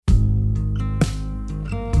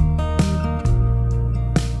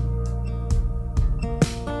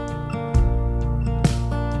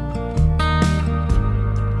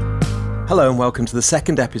Hello and welcome to the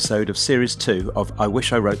second episode of Series 2 of I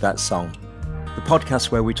Wish I Wrote That Song, the podcast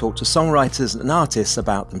where we talk to songwriters and artists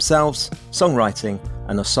about themselves, songwriting,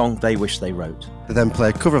 and a song they wish they wrote. They then play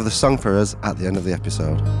a cover of the song for us at the end of the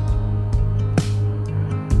episode.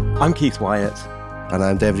 I'm Keith Wyatt. And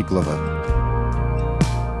I'm David Glover.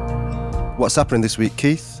 What's happening this week,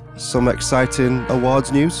 Keith? Some exciting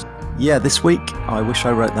awards news? Yeah, this week I Wish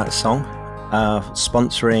I Wrote That Song,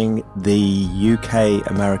 sponsoring the UK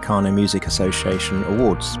Americana Music Association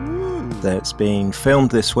Awards. That's being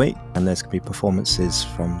filmed this week, and there's going to be performances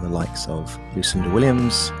from the likes of Lucinda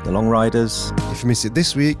Williams, the Long Riders. If you miss it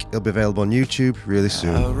this week, it'll be available on YouTube really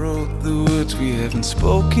soon. I wrote the words we haven't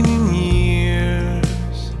spoken in years.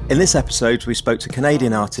 In this episode, we spoke to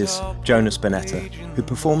Canadian artist Jonas Bonetta, who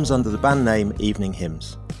performs under the band name Evening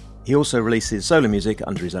Hymns. He also releases solo music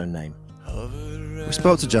under his own name. We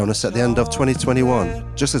spoke to Jonas at the end of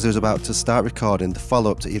 2021, just as he was about to start recording the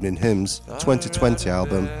follow-up to Evening Hymns' 2020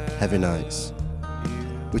 album, Heavy Nights.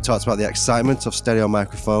 We talked about the excitement of stereo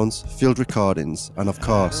microphones, field recordings, and of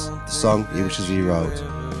course, the song He Wishes He Wrote,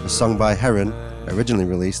 a song by Heron, originally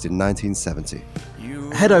released in 1970.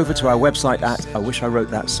 Head over to our website at I Wish I Wrote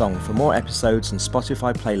That Song for more episodes and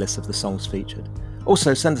Spotify playlists of the songs featured.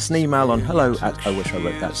 Also, send us an email on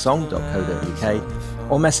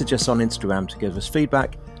hello@iwishIwrothethatsong.co.uk or message us on Instagram to give us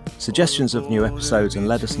feedback, suggestions of new episodes, and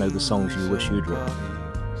let us know the songs you wish you'd written.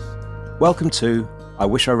 Welcome to I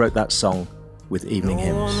Wish I Wrote That Song with Evening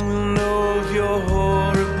Hymns.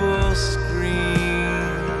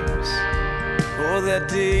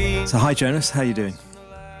 So hi Jonas, how are you doing?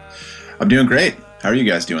 I'm doing great. How are you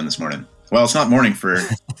guys doing this morning? Well, it's not morning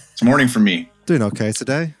it's morning for me. Doing okay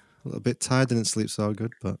today. A little bit tired, didn't sleep so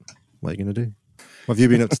good, but what are you going to do? What have you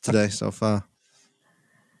been up to today so far?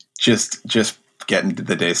 Just getting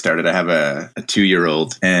the day started. I have a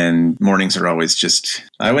 2-year-old, and mornings are always just,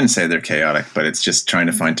 I wouldn't say they're chaotic, but it's just trying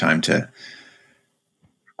to find time to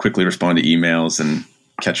quickly respond to emails and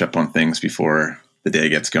catch up on things before the day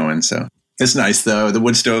gets going. So it's nice though. The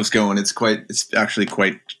wood stove's going. It's actually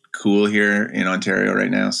quite cool here in Ontario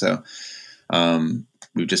right now. So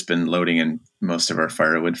we've just been loading in most of our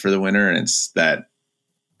firewood for the winter. And it's that,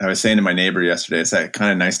 I was saying to my neighbor yesterday, it's that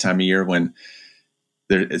kind of nice time of year when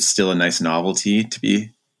it's still a nice novelty to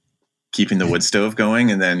be keeping the wood stove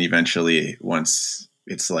going. And then eventually once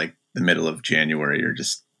it's like the middle of January, you're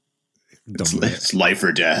just, it's life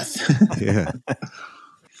or death. Yeah. Do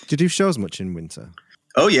you do shows much in winter?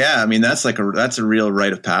 Oh yeah. I mean, that's a real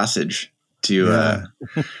rite of passage to,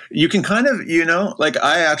 you can kind of, like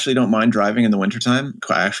I actually don't mind driving in the wintertime.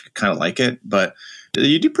 I actually kind of like it, but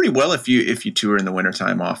you do pretty well if you tour in the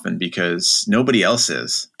wintertime often because nobody else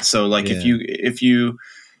is. So like if you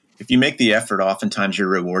make the effort, oftentimes you're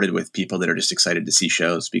rewarded with people that are just excited to see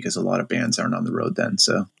shows because a lot of bands aren't on the road then.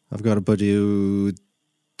 So I've got a buddy who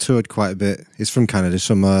toured quite a bit. He's from Canada, he's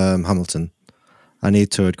from Hamilton, and he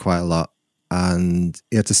toured quite a lot. And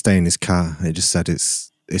he had to stay in his car. And he just said it's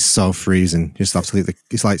so freezing. You just have to leave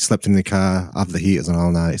it's like slept in the car, have the heaters on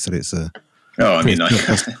all night. He said it's a. Oh, I mean, I'm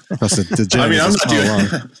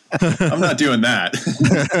not doing that.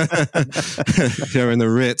 You're in the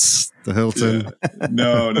Ritz, the Hilton. Yeah.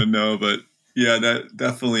 No. But yeah, that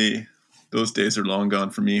definitely, those days are long gone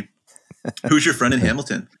for me. Who's your friend in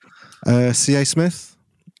Hamilton? C.A. Smith.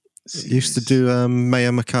 Used to do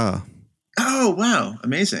Mayor McCarr. Oh, wow.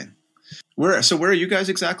 Amazing. Where are you guys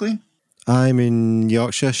exactly? I'm in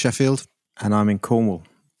Yorkshire, Sheffield. And I'm in Cornwall,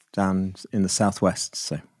 down in the southwest.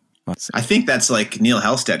 So I think that's like Neil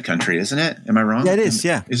Halstead country, isn't it? Am I wrong? Yeah, it is.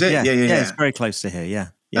 Yeah. Is it? Yeah. It's very close to here. Yeah.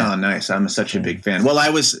 Oh, nice. I'm such a big fan. Well,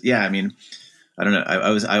 I mean, I don't know.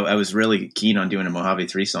 I was really keen on doing a Mojave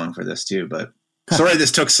 3 song for this too, but sorry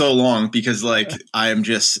this took so long because like I am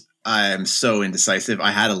so indecisive.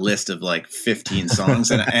 I had a list of like 15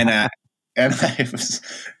 songs and I was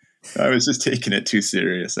just taking it too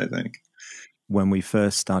serious, I think. When we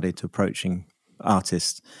first started approaching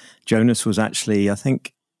artists, Jonas was actually, I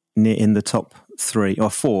think, in the top 3 or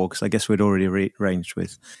 4, because I guess we'd already arranged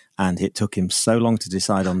with, and it took him so long to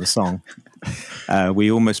decide on the song. We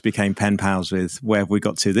almost became pen pals with where have we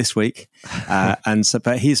got to this week.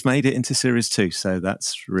 But he's made it into Series 2, so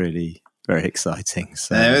that's really very exciting.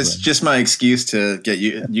 So it was just my excuse to get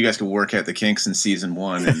you guys to work out the kinks in season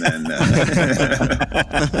 1, and then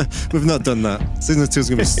we've not done that. Season 2 is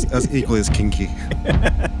going to be as equally as kinky.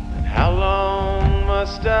 How long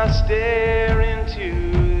must I stare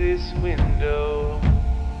into this window?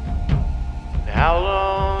 How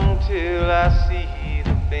long till I see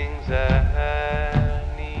the things I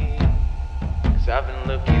need? 'Cause I've been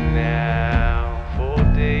looking now for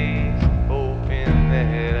days, hoping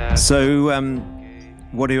that So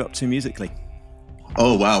what are you up to musically?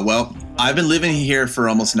 Oh, wow. Well, I've been living here for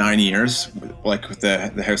almost 9 years, like with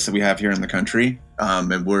the house that we have here in the country.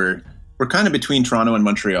 And we're kind of between Toronto and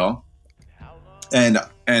Montreal. And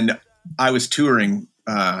I was touring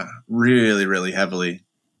really, really heavily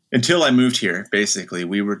until I moved here. Basically,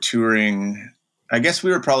 we were touring. I guess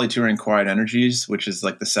we were probably touring Quiet Energies, which is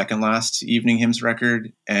like the second last Evening Hymns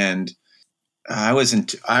record. And I was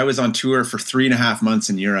on tour for 3.5 months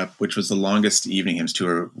in Europe, which was the longest Evening Hymns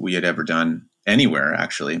tour we had ever done anywhere,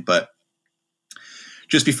 actually. But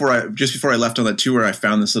just before I left on that tour, I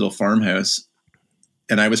found this little farmhouse,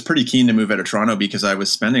 and I was pretty keen to move out of Toronto because I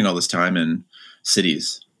was spending all this time in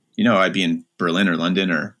cities. You know, I'd be in Berlin or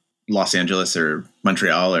London or Los Angeles or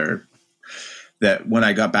Montreal, or that when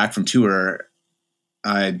I got back from tour,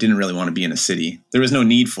 I didn't really want to be in a city. There was no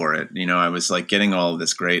need for it. You know, I was like getting all of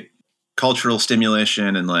this great cultural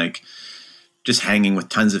stimulation and like just hanging with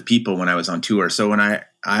tons of people when I was on tour. So when I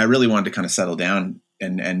really wanted to kind of settle down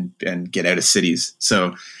and get out of cities.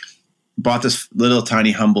 So bought this little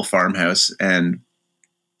tiny humble farmhouse, and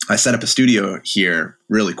I set up a studio here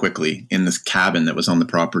really quickly in this cabin that was on the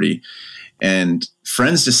property, and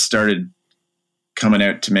friends just started coming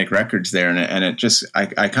out to make records there. And it just, I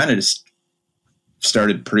kind of just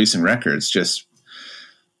started producing records just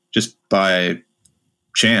by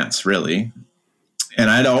chance, really. And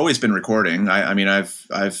I'd always been recording. I mean,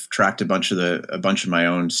 I've tracked a bunch of my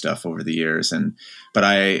own stuff over the years, but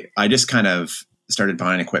I just kind of started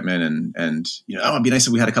buying equipment and you know, it'd be nice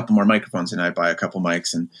if we had a couple more microphones, and I buy a couple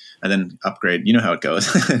mics and then upgrade. You know how it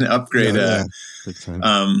goes, and upgrade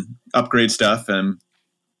stuff, and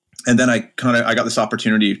then I got this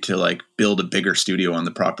opportunity to like build a bigger studio on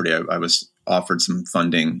the property. I was offered some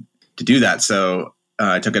funding to do that, so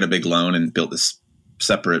I took out a big loan and built this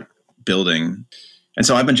separate building. And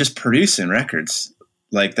so I've been just producing records.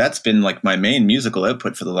 Like that's been like my main musical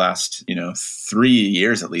output for the last, 3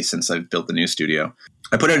 years, at least, since I've built the new studio.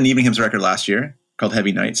 I put out an Evening Hymns record last year called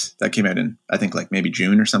Heavy Nights. That came out in, I think, like maybe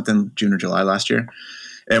June or July last year,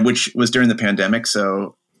 and which was during the pandemic.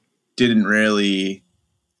 So didn't really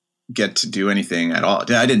get to do anything at all.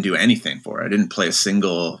 I didn't do anything for it. I didn't play a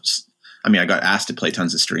single. I mean, I got asked to play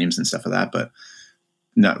tons of streams and stuff of that, but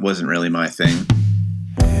that wasn't really my thing.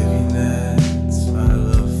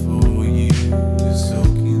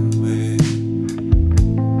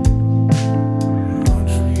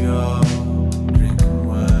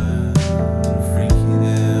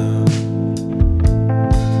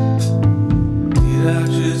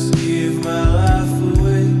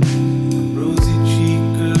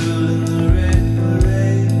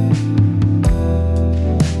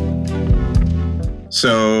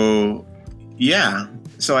 So, yeah.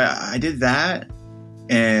 So I did that,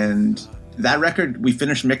 and that record we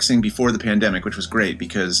finished mixing before the pandemic, which was great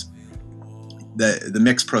because the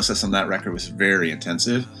mix process on that record was very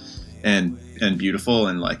intensive and beautiful,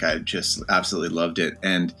 and like I just absolutely loved it.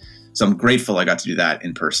 And so I'm grateful I got to do that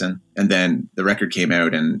in person. And then the record came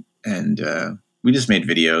out, and we just made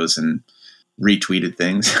videos and retweeted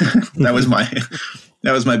things. that was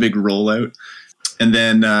my big rollout. And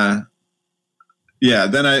then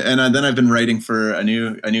then I've been writing for a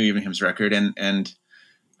new Evening Hymns record, and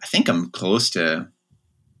I think I'm close to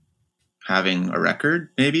having a record.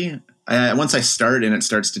 Maybe once I start and it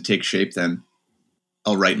starts to take shape, then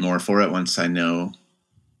I'll write more for it. Once I know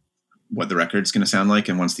what the record's going to sound like,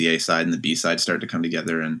 and once the A side and the B side start to come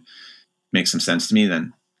together and make some sense to me,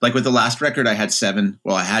 then like with the last record, I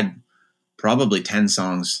had probably 10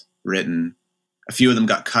 songs written. A few of them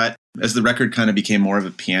got cut. As the record kind of became more of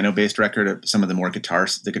a piano-based record, some of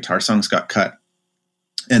the guitar songs got cut.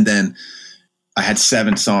 And then I had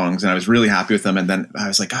 7 songs, and I was really happy with them. And then I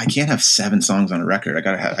was like, I can't have 7 songs on a record.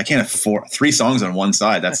 I can't have 3 songs on one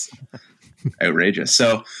side. That's outrageous.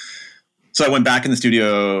 So I went back in the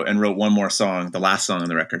studio and wrote one more song, the last song on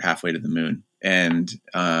the record, Halfway to the Moon. And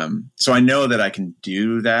so I know that I can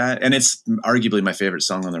do that. And it's arguably my favorite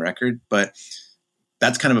song on the record, but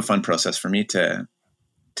that's kind of a fun process for me to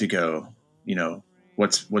go,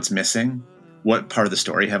 what's missing? What part of the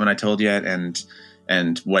story haven't I told yet?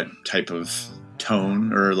 And what type of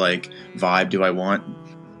tone or like vibe do I want?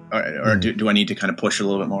 Or do I need to kind of push a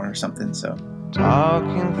little bit more or something? So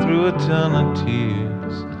talking through a ton of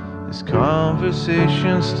tears, this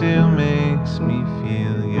conversation still makes me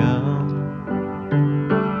feel young.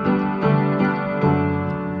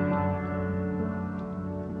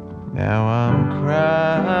 Now I'm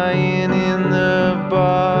crying in the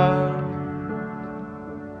bar,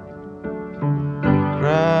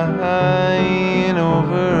 crying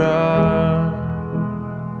over our...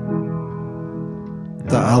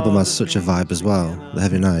 That album has such a vibe as well, The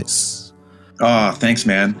Heavy Nights. Oh, thanks,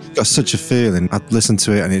 man. Got such a feeling. I'd listen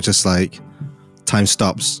to it and it just like time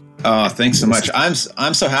stops. Oh, thanks so much.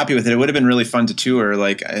 I'm so happy with it. It would have been really fun to tour.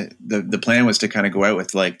 Like the plan was to kind of go out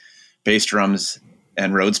with like bass drums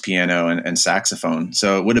and Rhodes piano and saxophone.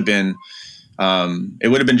 So it would have been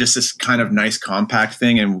just this kind of nice compact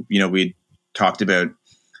thing. And, you know, we talked about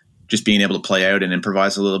just being able to play out and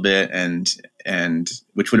improvise a little bit and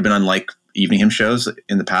which would have been unlike evening hymn shows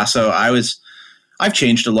in the past. So I've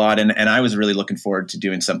changed a lot and I was really looking forward to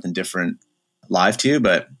doing something different live too,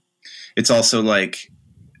 but it's also like,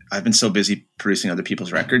 I've been so busy producing other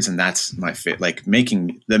people's records, and that's my like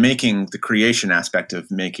the creation aspect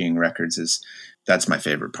of making records that's my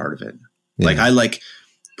favorite part of it. Yeah. Like I like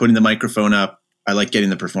putting the microphone up. I like getting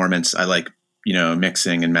the performance. I like, you know,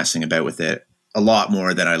 mixing and messing about with it a lot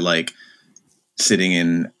more than I like sitting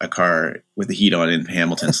in a car with the heat on in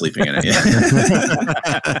Hamilton, sleeping in it.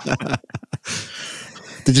 Yeah.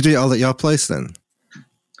 Did you do it all at your place then?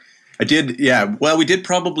 I did. Yeah. Well, we did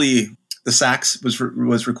probably. The sax was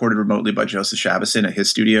recorded remotely by Joseph Shabison at his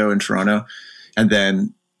studio in Toronto. And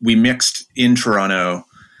then we mixed in Toronto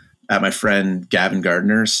at my friend Gavin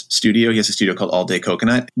Gardner's studio. He has a studio called All Day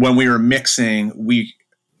Coconut. When we were mixing,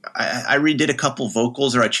 I redid a couple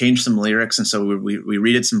vocals, or I changed some lyrics. And so we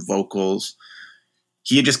redid some vocals.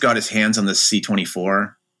 He had just got his hands on the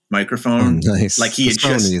C24 microphone. Oh, nice. Like he had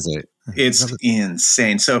it's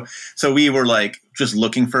insane. So we were like just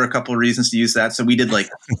looking for a couple of reasons to use that. So we did like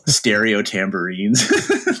stereo tambourines,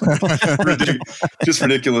 just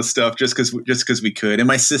ridiculous stuff, just because we could. And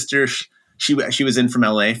my sister, she was in from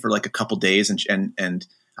LA for like a couple days, and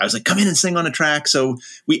I was like, come in and sing on a track. So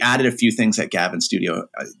we added a few things at Gavin's studio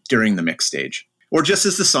during the mix stage, or just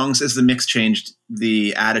as the mix changed,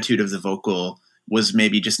 the attitude of the vocal was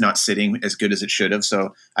maybe just not sitting as good as it should have.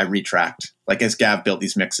 So I retracked, like as Gav built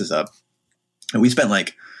these mixes up, and we spent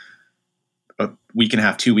like a week and a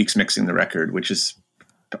half, 2 weeks mixing the record, which is,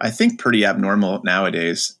 I think, pretty abnormal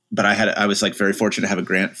nowadays. But I was like very fortunate to have a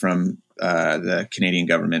grant from the Canadian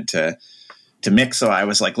government to mix. So I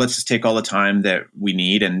was like, let's just take all the time that we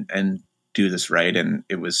need and do this right. And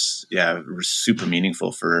it was super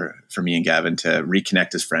meaningful for me and Gavin to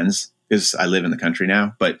reconnect as friends, because I live in the country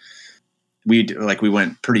now, but we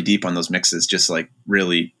went pretty deep on those mixes, just like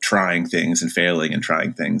really trying things and failing and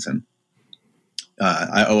trying things. And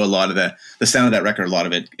I owe a lot of the sound of that record. A lot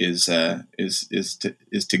of it is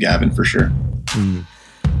to Gavin for sure. Mm.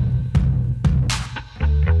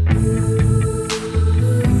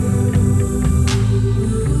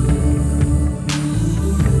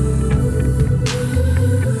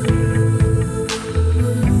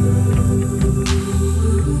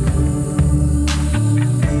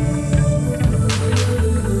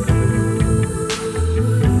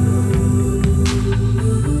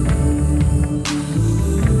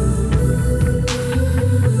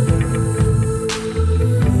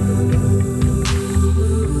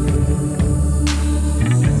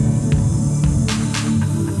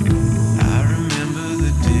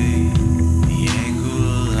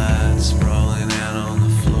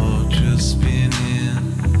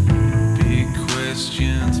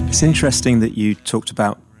 It's interesting that you talked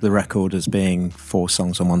about the record as being 4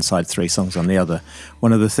 songs on one side, 3 songs on the other.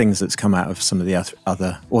 One of the things that's come out of some of the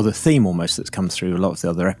other, or the theme almost that's come through a lot of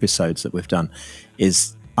the other episodes that we've done,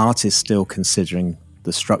 is artists still considering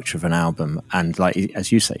the structure of an album, and like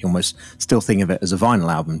as you say, you almost still think of it as a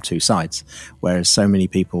vinyl album, 2 sides, whereas so many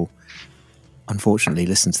people unfortunately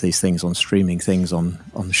listen to these things on streaming things on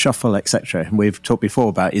the shuffle, etc. And we've talked before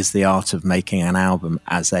about, is the art of making an album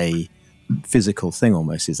as a physical thing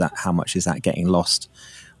almost, is that, how much is that getting lost,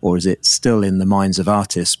 or is it still in the minds of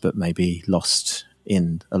artists but maybe lost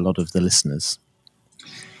in a lot of the listeners?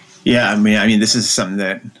 Yeah, I mean this is something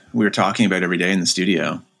that we're talking about every day in the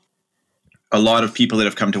studio. A lot of people that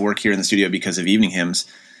have come to work here in the studio because of evening hymns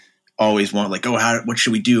always want like, what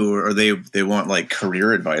should we do? Or they want like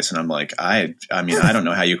career advice. And I'm like, I mean, I don't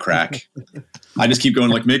know how you crack. I just keep going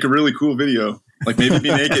like, make a really cool video. Like maybe be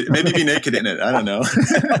naked in it. I don't know.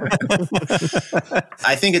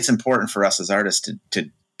 I think it's important for us as artists to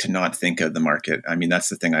not think of the market. I mean, that's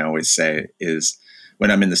the thing I always say is when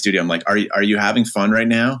I'm in the studio, I'm like, are you having fun right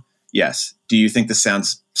now? Yes. Do you think this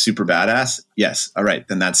sounds super badass? Yes. All right.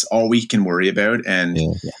 Then that's all we can worry about. And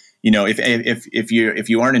you know, if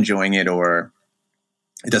you aren't enjoying it, or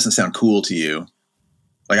it doesn't sound cool to you,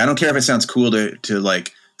 like, I don't care if it sounds cool to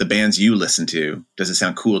like the bands you listen to, does it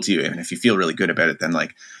sound cool to you? And if you feel really good about it, then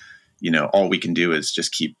like, you know, all we can do is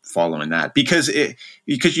just keep following that, because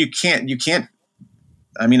you can't,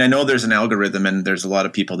 I mean, I know there's an algorithm and there's a lot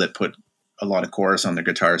of people that put a lot of chorus on their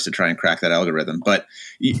guitars to try and crack that algorithm, but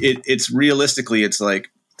it's realistically, it's like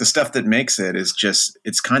the stuff that makes it is just,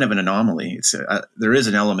 it's kind of an anomaly. There is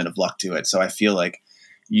an element of luck to it. So I feel like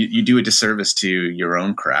you do a disservice to your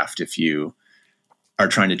own craft if you are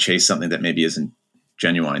trying to chase something that maybe isn't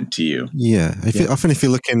genuine to you. Yeah. Often if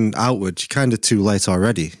you're looking outward, you're kind of too late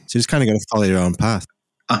already. So you're just kind of going to follow your own path.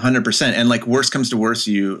 100%. And like worst comes to worst,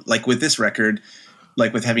 you like with this record,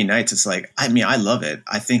 like with Heavy Nights, it's like, I mean, I love it.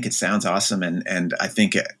 I think it sounds awesome. And I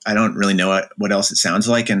think I don't really know what else it sounds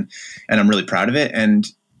like. And I'm really proud of it. And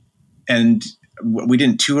we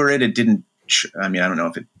didn't tour it. It didn't, I mean, I don't know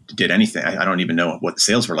if it did anything. I don't even know what the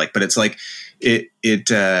sales were like, but it's like, I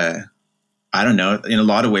don't know. In a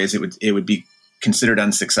lot of ways, it would be considered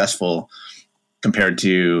unsuccessful compared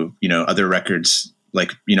to, other records,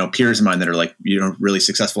 like, peers of mine that are like, really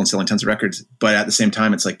successful and selling tons of records. But at the same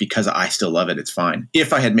time, it's like, because I still love it, it's fine.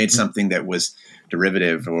 If I had made something that was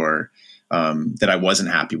derivative or that I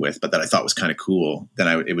wasn't happy with, but that I thought was kind of cool,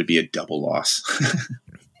 then it would be a double loss.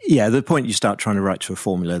 Yeah, the point you start trying to write to a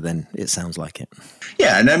formula, then it sounds like it.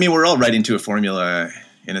 Yeah, and I mean, we're all writing to a formula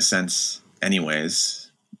in a sense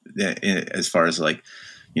anyways, as far as like,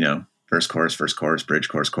 first chorus, bridge,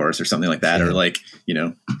 chorus, or something like that. Yeah. Or like,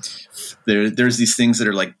 there's these things that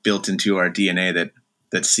are like built into our DNA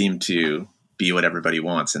that seem to be what everybody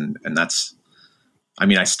wants. And that's, I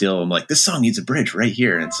mean, I still am like, this song needs a bridge right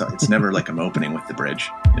here. And so it's never like I'm opening with the bridge,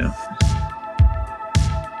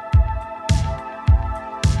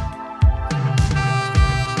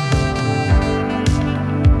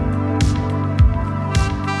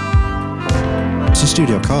 What's the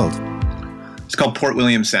studio called? It's called Port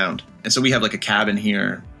William Sound. And so we have like a cabin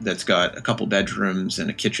here that's got a couple bedrooms and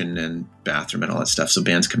a kitchen and bathroom and all that stuff. So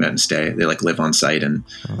bands come out and stay. They like live on site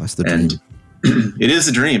that's the dream. It is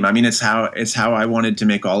a dream. I mean, it's how I wanted to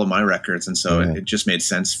make all of my records. And so it just made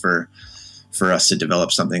sense for us to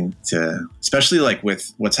develop something especially like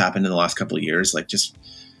with what's happened in the last couple of years, like just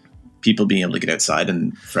people being able to get outside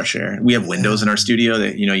and fresh air. We have windows in our studio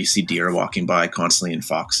that, you see deer walking by constantly and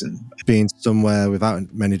fox, and being somewhere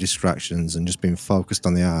without many distractions and just being focused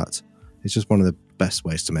on the art. It's just one of the best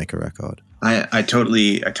ways to make a record. I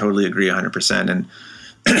totally agree 100%. And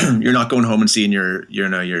you're not going home and seeing your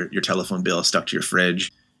telephone bill stuck to your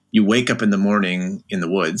fridge. You wake up in the morning in the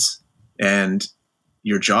woods and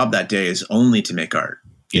your job that day is only to make art,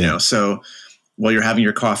 So while you're having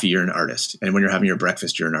your coffee, you're an artist. And when you're having your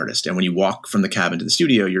breakfast, you're an artist. And when you walk from the cabin to the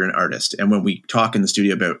studio, you're an artist. And when we talk in the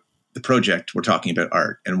studio about the project, we're talking about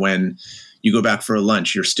art. And when you go back for a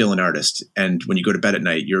lunch, you're still an artist. And when you go to bed at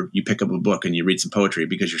night, you pick up a book and you read some poetry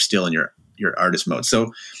because you're still in your artist mode.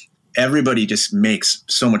 So everybody just makes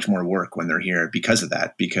so much more work when they're here because of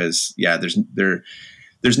that. Because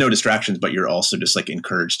there's no distractions, but you're also just like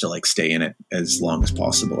encouraged to like stay in it as long as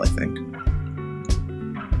possible, I think.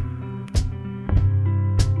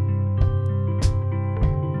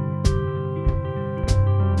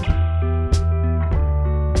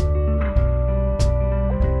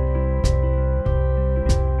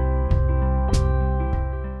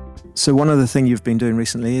 So one other thing you've been doing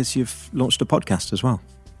recently is you've launched a podcast as well.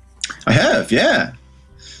 I have, yeah.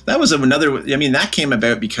 That was that came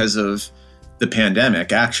about because of the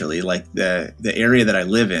pandemic, actually. Like the area that I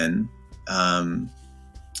live in, at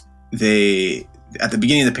the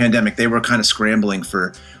beginning of the pandemic, they were kind of scrambling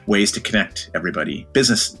for ways to connect everybody,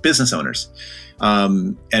 business owners.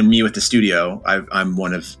 And me with the studio, I'm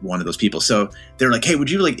one of those people. So they're like, hey, would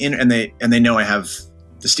you like and they know I have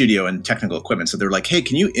the studio and technical equipment. So they're like, hey,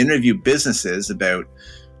 can you interview businesses about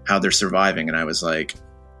how they're surviving? And I was like,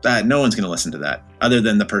 no one's going to listen to that other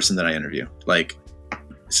than the person that I interview. But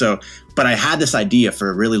I had this idea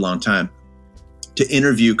for a really long time to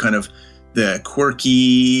interview kind of the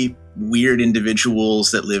quirky, weird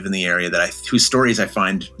individuals that live in the area whose stories I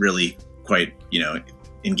find really quite,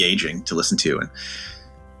 engaging to listen to. And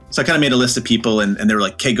so I kind of made a list of people and they were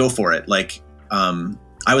like, okay, go for it.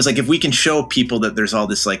 I was like, if we can show people that there's all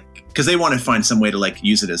this, because they want to find some way to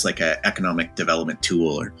use it as like an economic development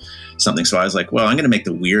tool or something. So I was like, well, I'm going to make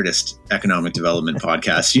the weirdest economic development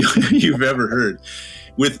podcast you've ever heard,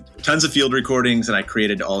 with tons of field recordings. And I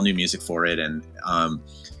created all new music for it. And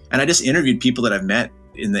I just interviewed people that I've met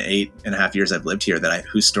in the 8.5 years I've lived here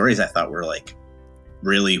whose stories I thought were like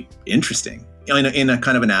really interesting in a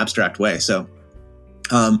kind of an abstract way.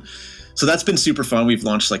 So that's been super fun. We've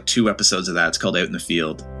launched 2 episodes of that. It's called Out in the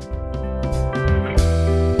Field.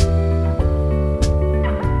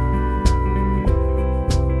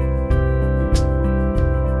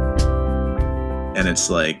 And it's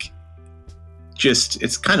they're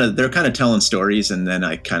kind of telling stories, and then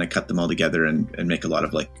I kind of cut them all together and make a lot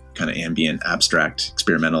of kind of ambient, abstract,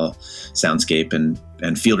 experimental soundscape and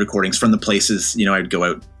field recordings from the places, I'd go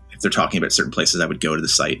out they're talking about certain places, I would go to the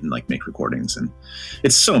site and like make recordings, and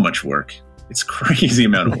it's so much work. It's a crazy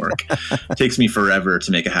amount of work. It takes me forever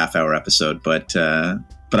to make a half-hour episode, but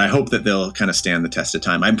I hope that they'll kind of stand the test of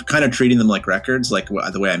time. I'm kind of treating them like records, like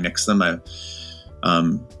the way I mix them. A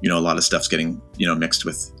lot of stuff's getting, mixed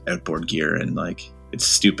with outboard gear, and like, it's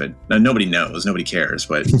stupid. Now, nobody knows, nobody cares,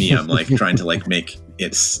 but me, I'm like trying to like make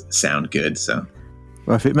it sound good. So,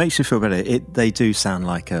 well, if it makes you feel better, they do sound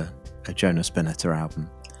like a Jonas Spinetta album.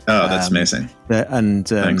 Oh, that's amazing.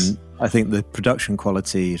 And I think the production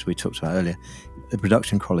quality, as we talked about earlier, the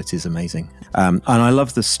production quality is amazing. And I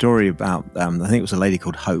love the story about, I think it was a lady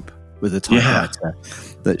called Hope with a typewriter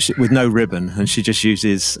with no ribbon, and she just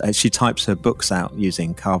she types her books out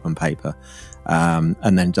using carbon paper,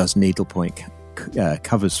 and then does needlepoint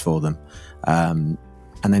covers for them, and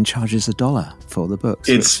then charges $1 for the books.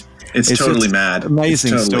 It's totally mad.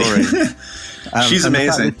 Amazing story. She's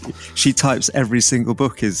amazing. She types every single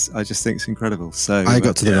book I just think it's incredible. So I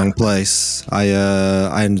got to the wrong place. I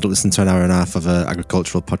ended up listening to an hour and a half of an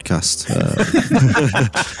agricultural podcast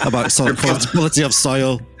about quality of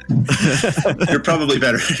soil. You're probably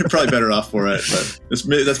better. You're probably better off for it, but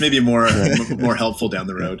that's maybe more helpful down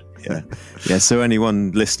the road. Yeah. So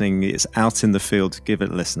anyone listening, it's Out in the Field. Give it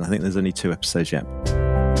a listen. I think there's only 2 episodes yet.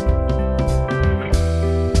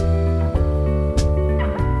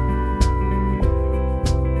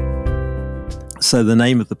 So the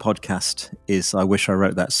name of the podcast is I Wish I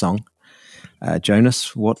Wrote That Song.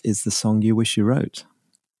 Jonas, what is the song you wish you wrote?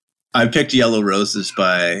 I picked Yellow Roses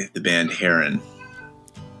by the band Heron.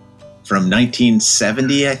 From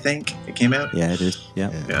 1970, I think it came out. Yeah, it is. Yeah.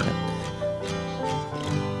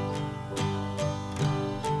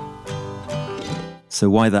 So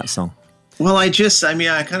why that song? Well, I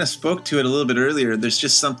kind of spoke to it a little bit earlier. There's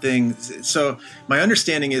just something. So my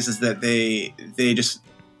understanding is that they just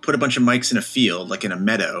put a bunch of mics in a field, like in a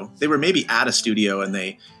meadow. They were maybe at a studio, and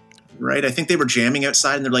I think they were jamming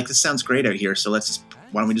outside, and they're like, this sounds great out here, so why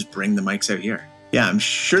don't we just bring the mics out here? Yeah, I'm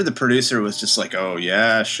sure the producer was just like, oh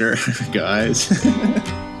yeah, sure, guys.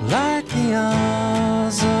 Like the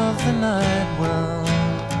eyes of the night world.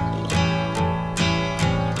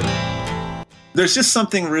 There's just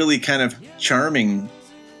something really kind of charming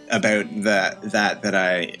about that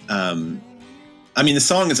I the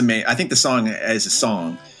song is amazing. I think the song as a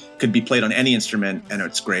song could be played on any instrument, and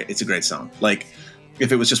it's great. It's a great song. Like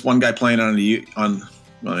if it was just one guy playing maybe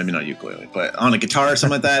not ukulele, but on a guitar or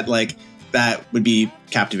something like that, like that would be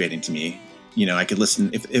captivating to me. I could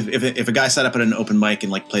listen if a guy sat up at an open mic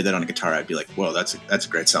and like played that on a guitar, I'd be like, whoa, that's a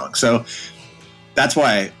great song. So that's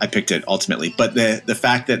why I picked it ultimately. But the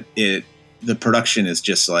fact that the production is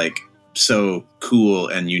just like so cool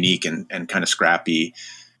and unique and kind of scrappy.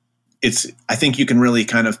 I think you can really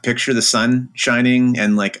kind of picture the sun shining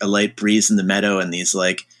and like a light breeze in the meadow and these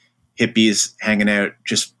like hippies hanging out,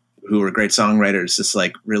 just who are great songwriters, just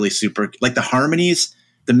like really super, like the harmonies,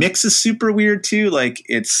 the mix is super weird too. Like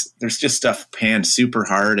there's just stuff panned super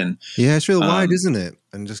hard, and yeah, it's real wide, isn't it?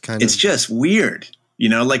 And just kind of, it's just weird,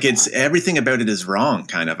 like it's everything about it is wrong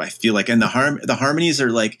kind of, I feel like. And the harmonies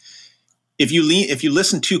are like, if you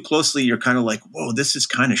listen too closely, you're kind of like, whoa, this is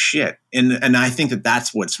kind of shit. And I think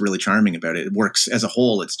that's what's really charming about it. It works as a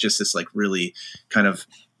whole. It's just this like really kind of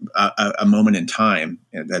a moment in time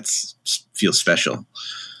that feels special.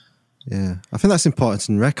 Yeah, I think that's important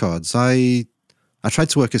in records. I try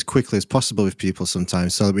to work as quickly as possible with people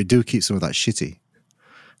sometimes, so that we do keep some of that shitty.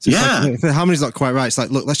 So yeah. If the harmony's not quite right, it's like,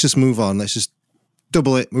 look, let's just move on. Let's just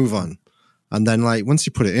double it, move on. And then like once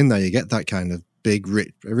you put it in there, you get that kind of big,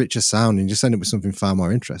 richer sound, and you just end up with something far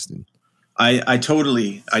more interesting. I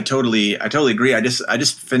totally agree. I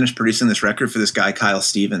just finished producing this record for this guy, Kyle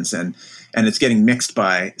Stevens, and it's getting mixed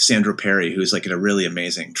by Sandro Perry, who's like a really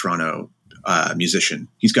amazing Toronto musician.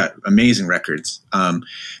 He's got amazing records,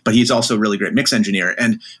 but he's also a really great mix engineer.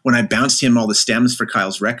 And when I bounced him all the stems for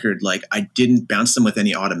Kyle's record, like I didn't bounce them with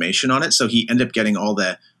any automation on it, so he ended up getting all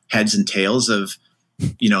the heads and tails of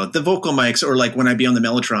the vocal mics, or like when I'd be on the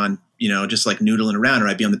Mellotron, just like noodling around, or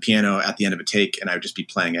I'd be on the piano at the end of a take and I would just be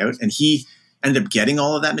playing out. And he ended up getting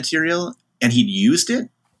all of that material and he'd used it.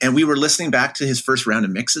 And we were listening back to his first round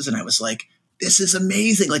of mixes, and I was like, this is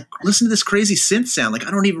amazing. Like, listen to this crazy synth sound. Like,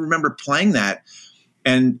 I don't even remember playing that.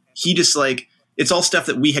 And he just like, it's all stuff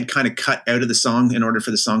that we had kind of cut out of the song in order for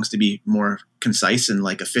the songs to be more concise and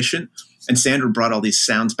like efficient. And Sandra brought all these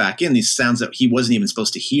sounds back in, these sounds that he wasn't even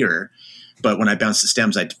supposed to hear. But when I bounced the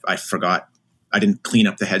stems, I forgot. I didn't clean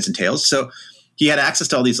up the heads and tails. So he had access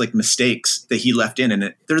to all these like mistakes that he left in.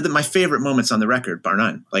 And they're my favorite moments on the record, bar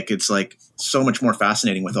none. Like, it's like so much more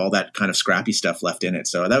fascinating with all that kind of scrappy stuff left in it.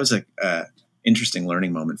 So that was a interesting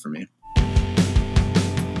learning moment for me.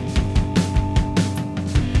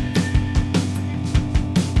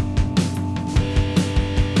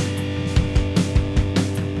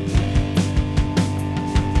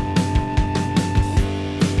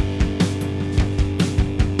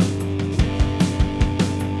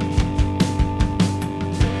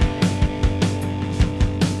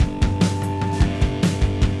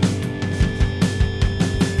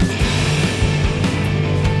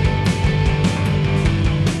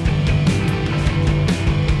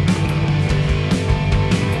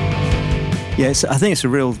 Yes, I think it's a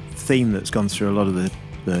real theme that's gone through a lot of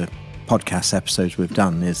the podcast episodes we've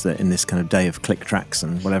done, is that in this kind of day of click tracks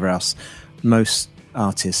and whatever else, most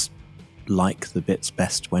artists like the bits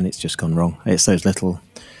best when it's just gone wrong. It's those little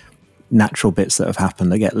natural bits that have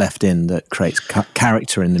happened that get left in that creates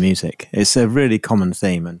character in the music. It's a really common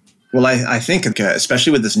theme. And well, I think,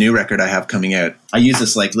 especially with this new record I have coming out, I use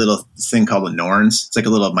this like little thing called the Norns. It's like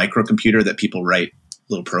a little microcomputer that people write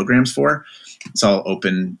little programs for. It's all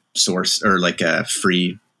open source, or like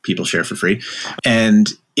free, people share for free. And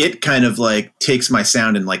it kind of like takes my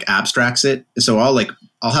sound and like abstracts it. So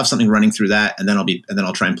I'll have something running through that, and then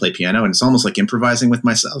I'll try and play piano. And it's almost like improvising with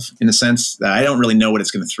myself, in a sense that I don't really know what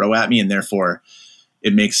it's going to throw at me. And therefore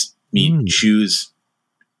it makes me choose,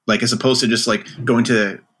 like, as opposed to just like going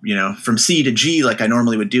to, from C to G, like I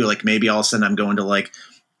normally would do, like maybe all of a sudden I'm going to like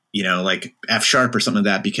F sharp or something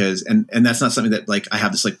like that, because, and that's not something that like I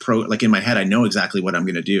have this like like in my head, I know exactly what I'm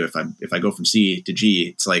going to do. If I go from C to G,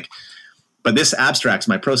 it's like, but this abstracts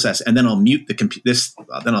my process, and then I'll mute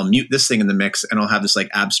then I'll mute this thing in the mix, and I'll have this like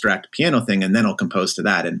abstract piano thing, and then I'll compose to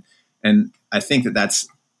that. And I think that's,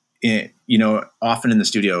 often in the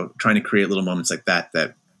studio, trying to create little moments like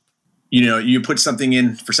that, you put something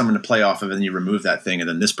in for someone to play off of, and you remove that thing, and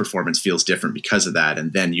then this performance feels different because of that.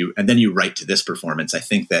 And then you write to this performance. I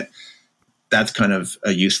think that's kind of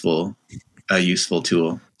a useful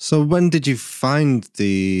tool. So when did you find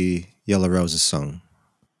the Yellow Roses song?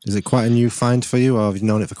 Is it quite a new find for you, or have you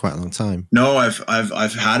known it for quite a long time? No,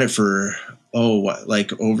 I've had it for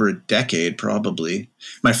like over a decade probably.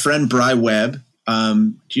 My friend Bry Webb.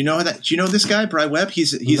 Do you know this guy, Bry Webb?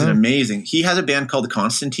 He's an amazing. He has a band called the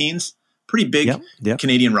Constantines, pretty big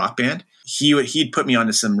Canadian rock band. He'd put me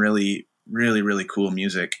onto some really, really, really cool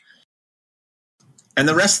music. And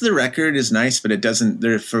the rest of the record is nice, but it doesn't.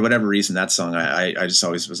 For whatever reason, that song I just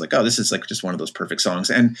always was like, oh, this is like just one of those perfect songs.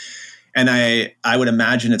 And I would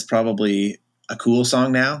imagine it's probably a cool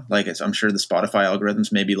song now. Like I'm sure the Spotify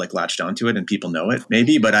algorithms maybe like latched onto it and people know it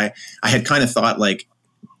maybe, but I had kind of thought like,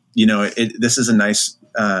 this is a nice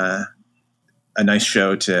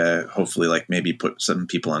show to hopefully like maybe put some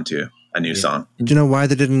people onto a new song. Do you know why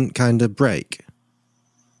they didn't kind of break?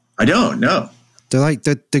 I don't know.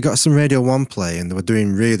 They got some Radio 1 play, and they were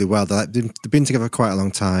doing really well. They've been together quite a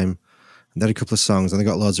long time. And they had a couple of songs, and they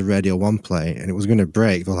got loads of Radio 1 play, and it was going to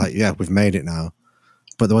break. They're like, yeah, we've made it now.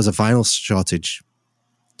 But there was a vinyl shortage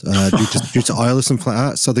due to oil or something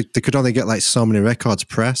like that. So they could only get like so many records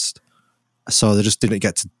pressed. So they just didn't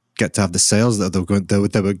get to have the sales that they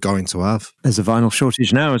were going to have. There's a vinyl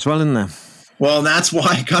shortage now as well, isn't there? Well, that's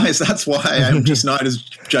why, guys. That's why I'm just not as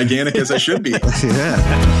gigantic as I should be.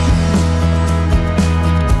 Yeah.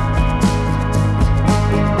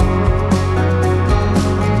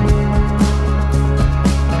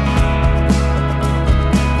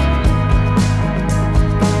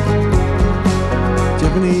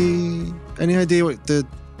 Any idea what the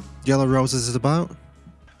Yellow Roses is about?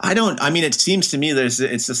 I don't. I mean, it seems to me it's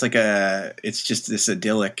just this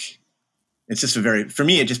idyllic. It's just for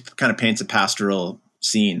me, it just kind of paints a pastoral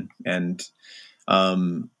scene, and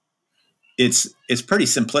it's pretty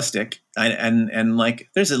simplistic, and like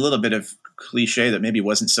there's a little bit of cliche that maybe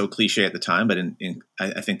wasn't so cliche at the time, but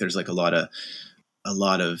I think there's like a lot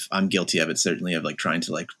of I'm guilty of it, certainly, of like trying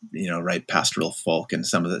to like write pastoral folk and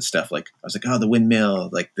some of that stuff. Like I was like, oh, the windmill,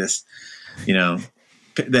 like this.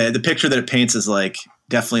 The picture that it paints is like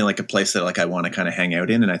definitely like a place that like I want to kind of hang out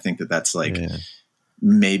in, and I think that's like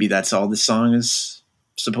maybe that's all this song is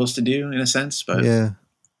supposed to do in a sense. But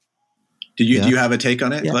do you have a take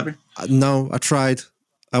on it, Clever? No, I tried.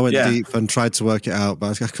 I went deep and tried to work it out,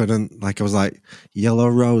 but I couldn't. Like I was like Yellow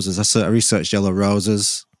Roses. I researched Yellow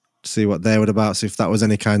Roses to see what they were about, see if that was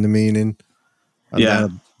any kind of meaning.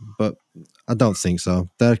 But I don't think so.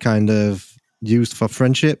 They're kind of used for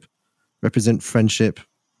friendship. Represent friendship.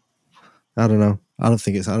 I don't know. I don't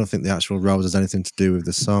think the actual rose has anything to do with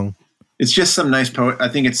the song. It's just some nice I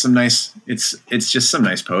think it's just some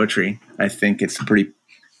nice poetry. I think it's pretty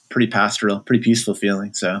pastoral, pretty peaceful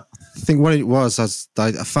feeling. So I think what it was,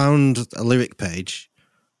 I found a lyric page,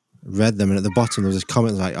 read them, and at the bottom there was a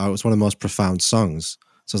comment like, "Oh, it was one of the most profound songs."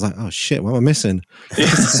 So I was like, "Oh shit, what am I missing?"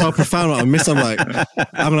 It's so profound what I'm missing. I'm like,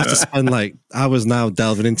 I'm gonna have to spend like hours now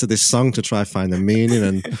delving into this song to try find the meaning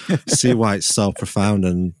and see why it's so profound,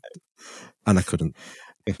 and I couldn't.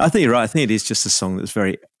 I think you're right. I think it is just a song that's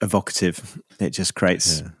very evocative. It just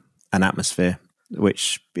creates an atmosphere,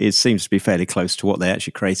 which it seems to be fairly close to what they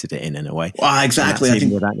actually created it in a way. Well, exactly. I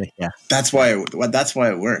think that's why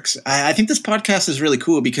it works. I think this podcast is really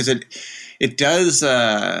cool because it does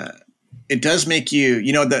make you,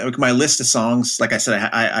 my list of songs. Like I said,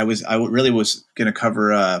 I really was going to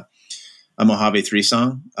cover a Mojave 3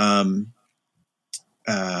 song. My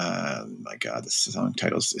God, this song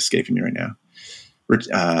title's escaping me right now.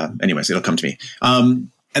 Anyways, it'll come to me.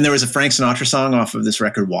 And there was a Frank Sinatra song off of this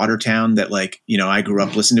record, Watertown, that like, you know, I grew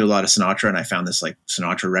up listening to a lot of Sinatra, and I found this like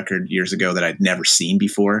Sinatra record years ago that I'd never seen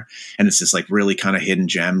before. And it's this like really kind of hidden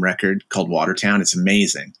gem record called Watertown. It's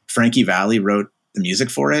amazing. Frankie Valli wrote the music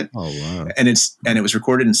for it. Oh, wow. And it was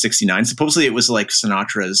recorded in 1969. Supposedly it was like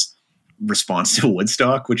Sinatra's response to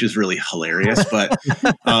Woodstock, which is really hilarious, but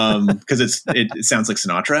because it sounds like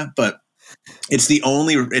Sinatra, but it's the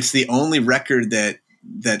only record that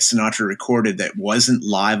Sinatra recorded that wasn't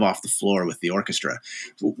live off the floor with the orchestra,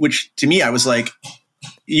 which to me, I was like,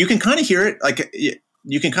 you can kind of hear it. Like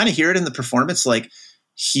you can kind of hear it in the performance. Like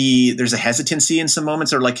there's a hesitancy in some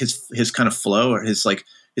moments, or like his kind of flow, or his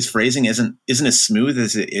phrasing isn't as smooth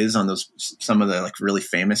as it is on some of the like really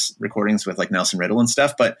famous recordings with like Nelson Riddle and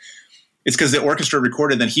stuff. But it's because the orchestra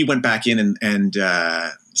recorded, then he went back in and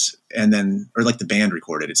then, or like the band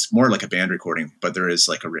recorded. It's more like a band recording, but there is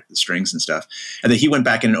like strings and stuff. And then he went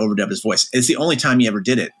back in and overdubbed his voice. It's the only time he ever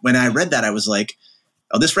did it. When I read that, I was like,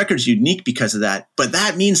 oh, this record's unique because of that. But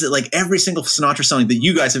that means that like every single Sinatra song that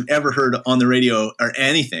you guys have ever heard on the radio or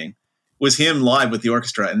anything was him live with the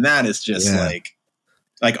orchestra. And that is just like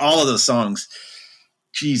all of those songs.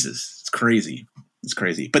 Jesus, it's crazy. It's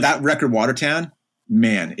crazy. But that record, Watertown,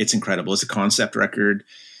 man, it's incredible. It's a concept record,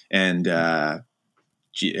 and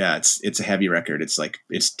it's a heavy record.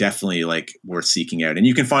 It's definitely like worth seeking out, and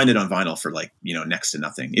you can find it on vinyl for like, you know, next to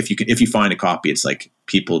nothing. If you find a copy, it's like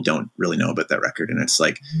people don't really know about that record, and it's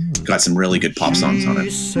like got some really good pop songs on it.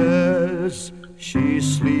 She says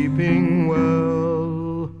she's sleeping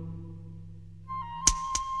well.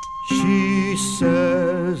 She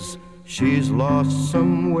says she's lost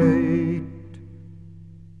some weight.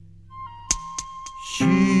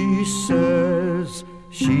 She says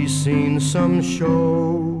she's seen some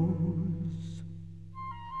shows.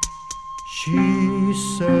 She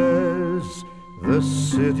says the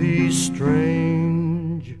city's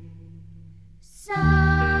strange. So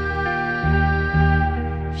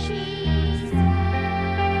she says.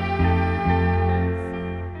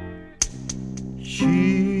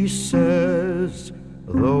 She says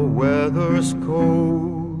the weather's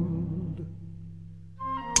cold.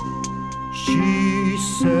 She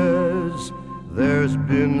says there's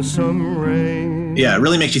been some rain. Yeah, it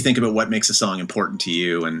really makes you think about what makes a song important to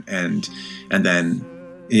you, and then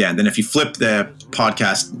if you flip the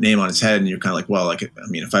podcast name on its head, and you're kind of like, well, like, I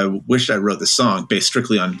mean, if I wished I wrote this song based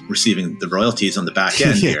strictly on receiving the royalties on the back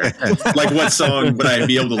end here, like what song would I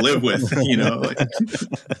be able to live with, you know? Like.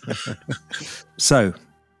 So,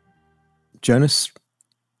 Jonas,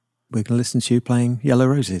 we're going to listen to you playing Yellow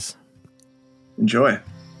Roses. Enjoy.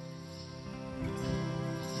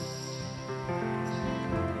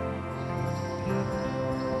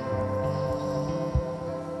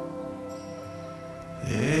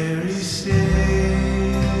 There he stands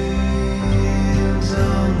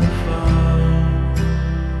on the farm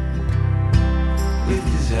with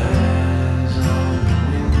his eyes on the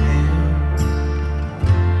windmill,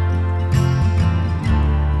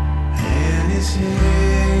 and his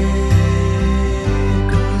head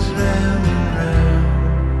goes round and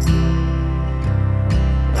round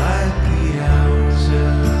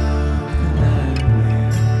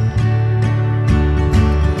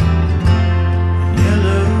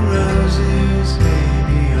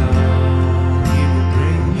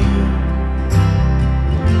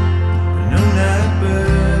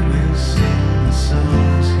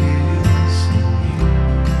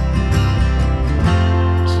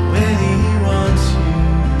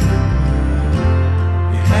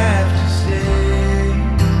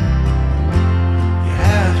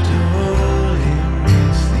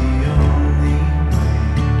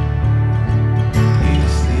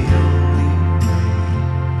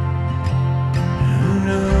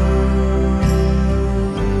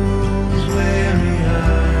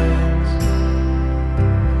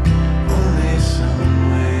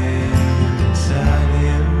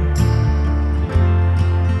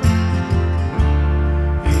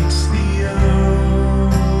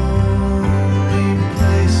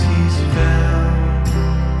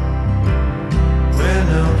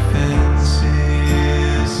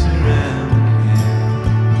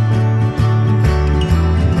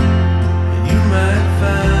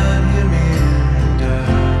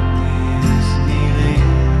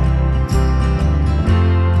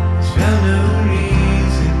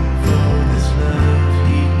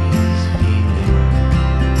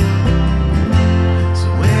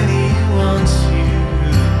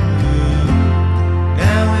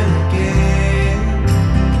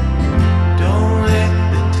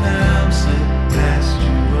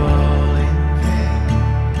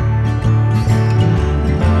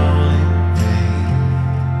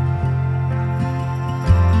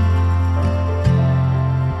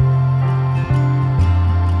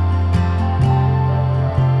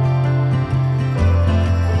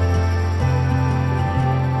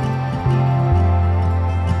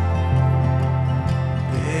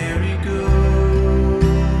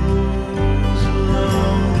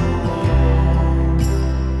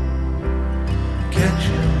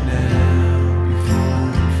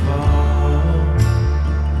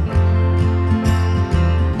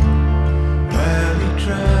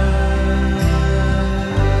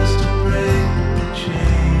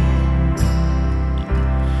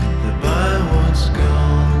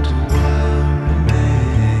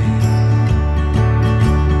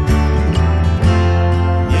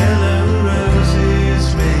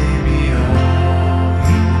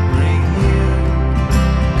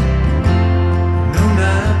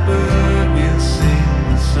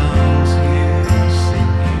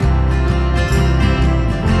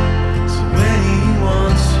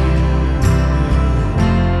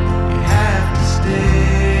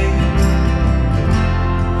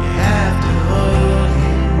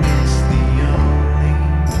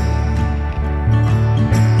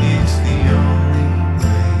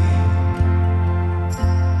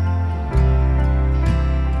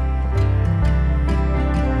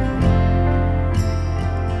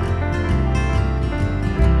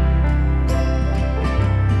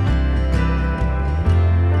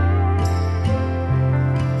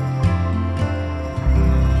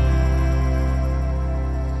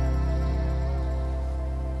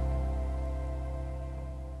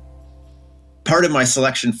part of my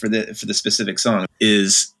selection for the specific song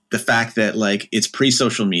is the fact that like it's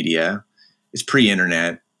pre-social media, it's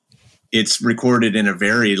pre-internet, it's recorded in a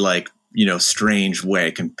very like, you know, strange way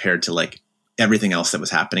compared to like everything else that was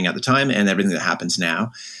happening at the time and everything that happens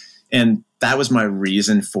now. And that was my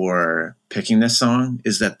reason for picking this song,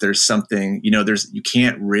 is that there's something, you know, you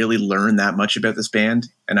can't really learn that much about this band.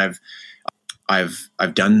 And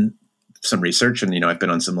I've done some research, and, you know, I've been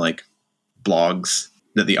on some like blogs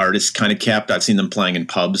that the artists kind of kept. I've seen them playing in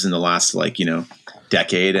pubs in the last like, you know,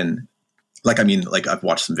 decade. And like, I mean, like I've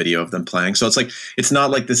watched some video of them playing. So it's like, it's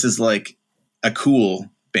not like this is like a cool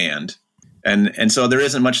band. And so there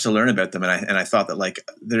isn't much to learn about them. And I thought that like,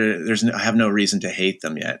 I have no reason to hate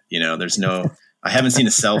them yet. You know, I haven't seen a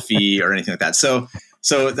selfie or anything like that. So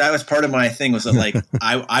that was part of my thing, was that like,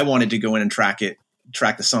 I wanted to go in and track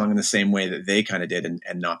the song in the same way that they kind of did, and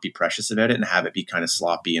not be precious about it, and have it be kind of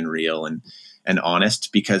sloppy and real and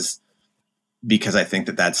honest, because I think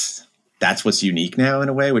that that's what's unique now in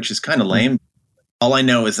a way, which is kind of lame. All I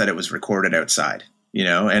know is that it was recorded outside, you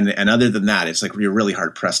know, and other than that, it's like you're really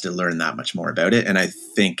hard pressed to learn that much more about it. And I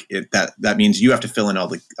think that means you have to fill in all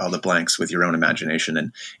the blanks with your own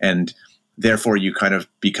imagination, and therefore you kind of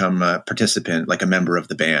become a participant, like a member of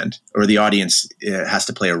the band, or the audience has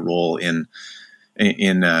to play a role in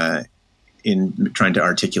trying to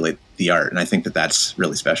articulate the art. And I think that that's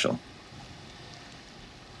really special.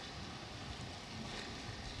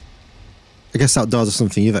 I guess outdoors is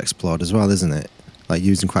something you've explored as well, isn't it? Like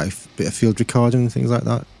using quite a bit of field recording and things like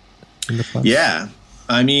that in the past. Yeah.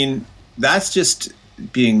 I mean, that's just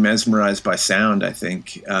being mesmerized by sound, I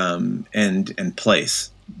think, and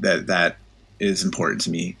place. That is important to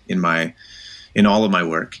me in all of my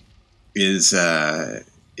work, is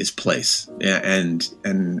place,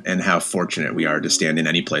 and how fortunate we are to stand in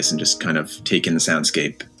any place and just kind of take in the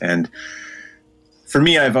soundscape. And for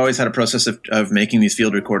me, I've always had a process of making these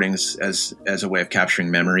field recordings as a way of capturing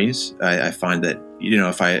memories. I find that, you know,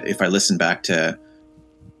 if I listen back to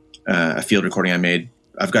a field recording I made,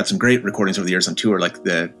 I've got some great recordings over the years on tour, like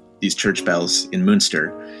these church bells in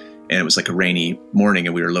Munster, and it was like a rainy morning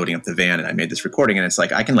and we were loading up the van and I made this recording, and it's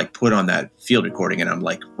like I can like put on that field recording and I'm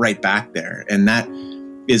like right back there, and that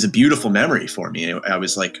is a beautiful memory for me. I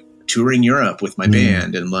was like touring Europe with my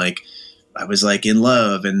band, and like I was like in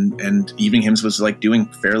love, and Evening Hymns was like doing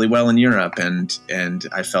fairly well in Europe, and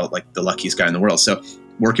I felt like the luckiest guy in the world. So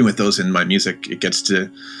working with those in my music, it gets to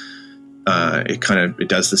it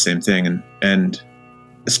does the same thing, and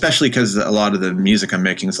especially because a lot of the music I'm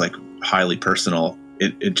making is like highly personal,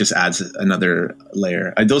 it just adds another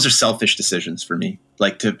layer. Those are selfish decisions for me,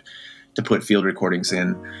 like to put field recordings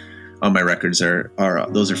in on my records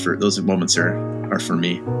those moments are for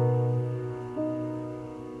me.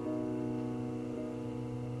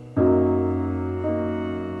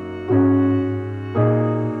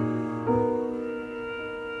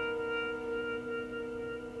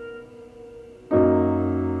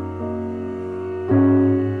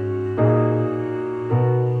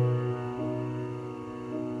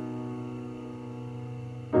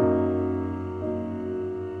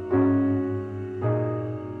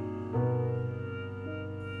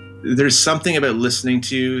 There's something about listening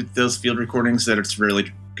to those field recordings that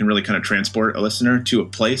can really kind of transport a listener to a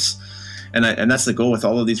place, and that's the goal with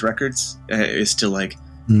all of these records, is to like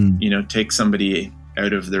you know, take somebody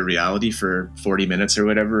out of their reality for 40 minutes or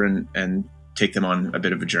whatever, and take them on a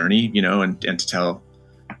bit of a journey, you know, and to tell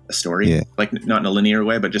a story, like not in a linear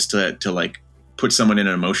way, but just to like put someone in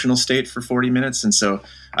an emotional state for 40 minutes. And so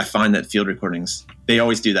I find that field recordings, they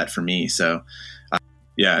always do that for me. So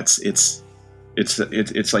yeah, it's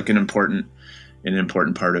like an important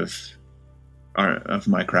part of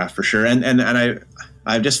my craft for sure. And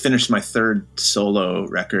I've just finished my third solo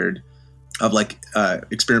record of like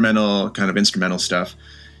experimental kind of instrumental stuff,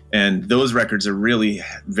 and those records are really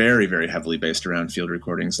very, very heavily based around field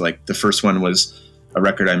recordings. Like the first one was a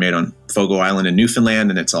record I made on Fogo Island in Newfoundland,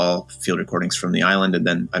 and it's all field recordings from the island. And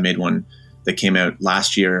then I made one that came out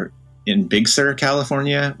last year in Big Sur,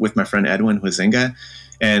 California, with my friend Edwin Huizinga.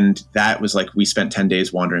 And that was like, we spent 10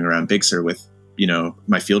 days wandering around Big Sur with, you know,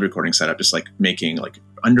 my field recording setup, just like making like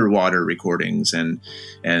underwater recordings and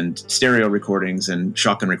stereo recordings and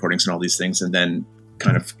shotgun recordings and all these things, and then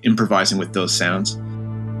kind of improvising with those sounds.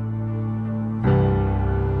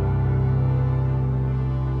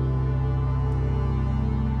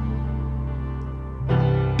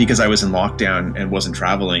 Because I was in lockdown and wasn't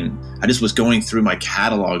traveling, I just was going through my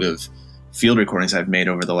catalog of field recordings I've made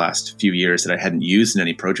over the last few years that I hadn't used in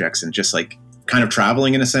any projects, and just like kind of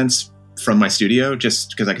traveling in a sense from my studio, just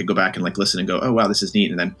because I could go back and like listen and go, oh wow, this is neat,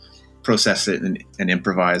 and then process it and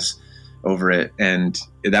improvise over it. And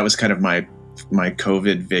that was kind of my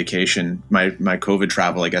COVID vacation, my COVID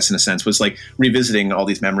travel, I guess, in a sense, was like revisiting all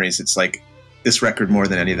these memories. It's like this record, more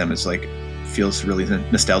than any of them, is like feels really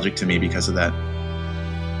nostalgic to me because of that.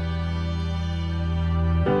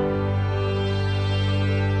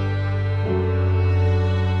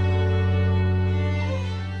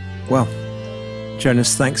 Well,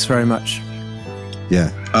 Jonas, thanks very much.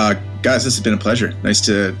 Yeah. Guys, this has been a pleasure. Nice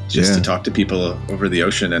to to talk to people over the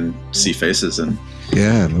ocean and see faces and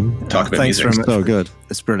talk about thanks music. very much. So good.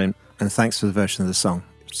 It's brilliant. And thanks for the version of the song.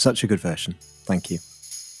 Such a good version. Thank you.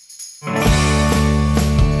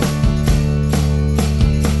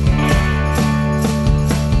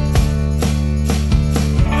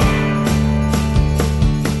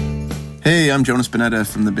 Hey, I'm Jonas Bonetta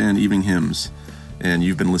from the band Evening Hymns, and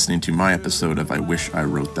you've been listening to my episode of I Wish I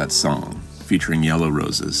Wrote That Song, featuring Yellow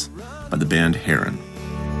Roses by the band Heron.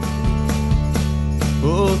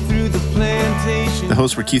 The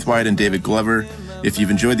hosts were Keith White and David Glover. If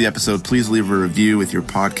you've enjoyed the episode, please leave a review with your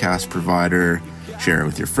podcast provider, share it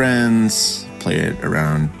with your friends, play it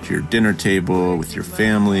around your dinner table with your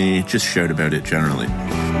family, just shout about it generally.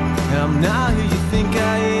 I'm not who you think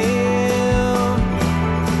I am,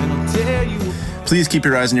 and I'll tell you. Please keep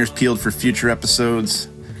your eyes and ears peeled for future episodes,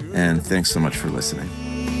 and thanks so much for listening.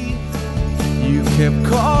 You kept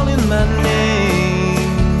calling my name.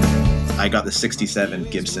 I got the 67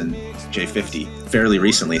 Gibson J50 fairly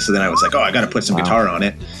recently, so then I was like, I got to put some guitar on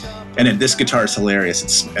it. And then this guitar is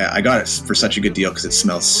hilarious. I got it for such a good deal because it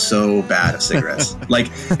smells so bad of cigarettes.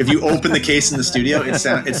 Like if you open the case in the studio,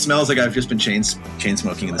 it smells like I've just been chain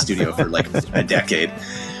smoking in the studio for like a decade.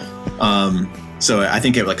 So I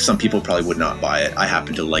think like some people probably would not buy it. I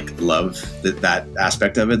happen to like love that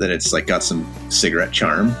aspect of it, that it's like got some cigarette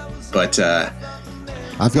charm. But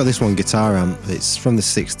I've got this one guitar amp. It's from the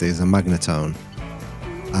 60s, a Magnatone.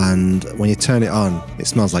 And when you turn it on, it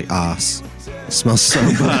smells like arse. It smells so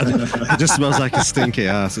bad. It just smells like a stinky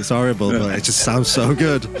arse. It's horrible, but it just sounds so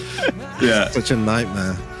good. Yeah. Such a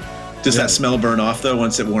nightmare. Does that smell burn off though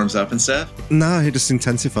once it warms up and stuff? No, it just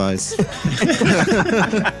intensifies. It's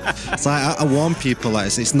like I warn people, like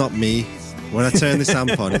it's not me. When I turn this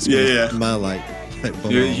amp on, it's going to smell like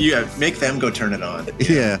you make them go turn it on.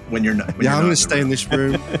 Yeah. When you're not. I'm going to stay in this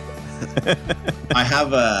room. I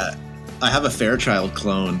have a Fairchild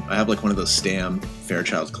clone. I have like one of those Stam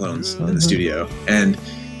Fairchild clones in the studio, and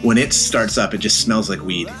when it starts up, it just smells like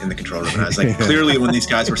weed in the control room. And I was like, clearly, when these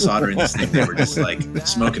guys were soldering this thing, they were just like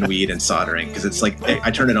smoking weed and soldering, because it's like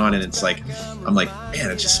I turn it on and it's like I'm like,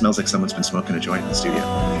 man, it just smells like someone's been smoking a joint in the studio.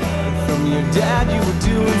 From your dad, you were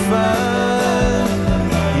doing fine.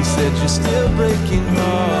 He said you're still breaking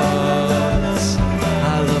hearts.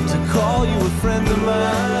 I love to call you a friend of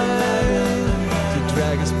mine, to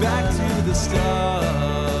drag us back to the start.